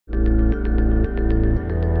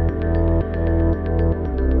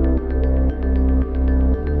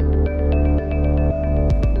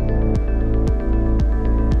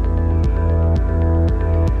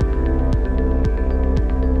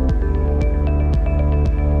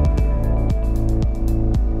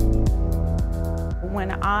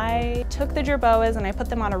took the jerboas and I put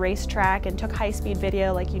them on a racetrack and took high-speed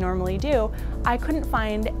video like you normally do, I couldn't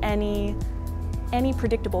find any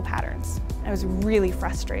predictable patterns. I was really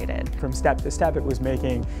frustrated. From step to step, it was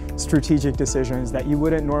making strategic decisions that you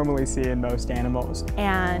wouldn't normally see in most animals.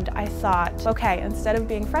 And I thought, okay, instead of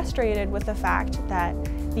being frustrated with the fact that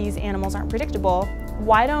these animals aren't predictable,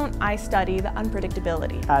 why don't I study the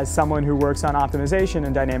unpredictability? As someone who works on optimization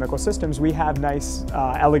and dynamical systems, we have nice,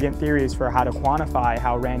 elegant theories for how to quantify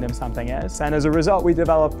how random something is. And as a result, we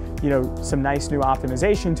developed, some nice new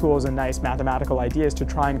optimization tools and nice mathematical ideas to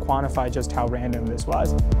try and quantify just how random this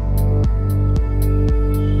was.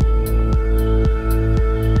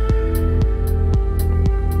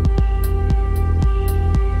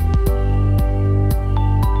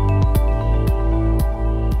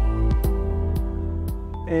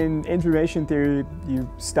 In information theory, you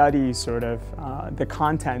study sort of the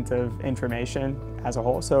content of information as a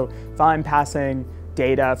whole. So if I'm passing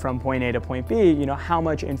data from point A to point B, how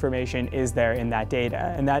much information is there in that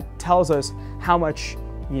data? And that tells us how much,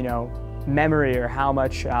 memory or how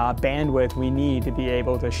much bandwidth we need to be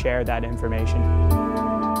able to share that information.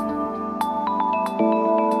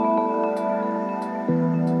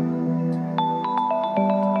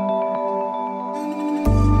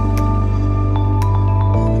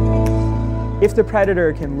 If the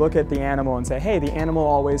predator can look at the animal and say, hey, the animal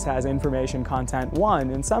always has information content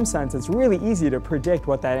 1, in some sense it's really easy to predict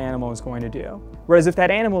what that animal is going to do. Whereas if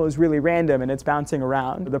that animal is really random and it's bouncing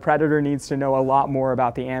around, the predator needs to know a lot more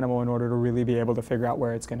about the animal in order to really be able to figure out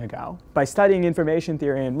where it's going to go. By studying information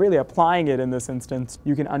theory and really applying it in this instance,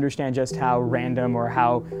 you can understand just how random or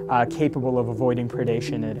how capable of avoiding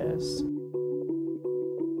predation it is.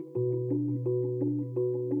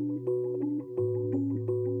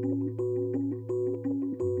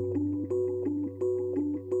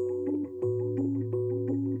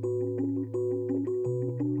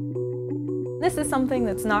 This is something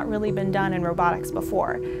that's not really been done in robotics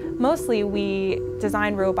before. Mostly we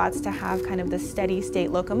design robots to have kind of the steady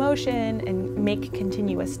state locomotion and make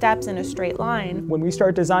continuous steps in a straight line. When we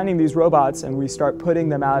start designing these robots and we start putting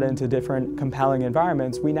them out into different compelling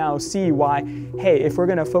environments, we now see why, hey, if we're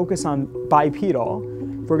going to focus on bipedal,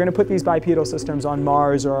 if we're going to put these bipedal systems on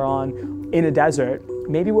Mars or in a desert,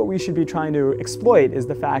 maybe what we should be trying to exploit is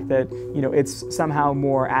the fact that, it's somehow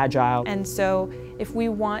more agile. And so if we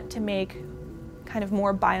want to make kind of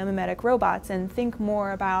more biomimetic robots and think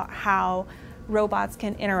more about how robots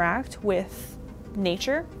can interact with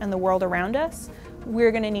nature and the world around us,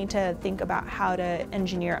 we're going to need to think about how to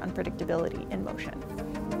engineer unpredictability in motion.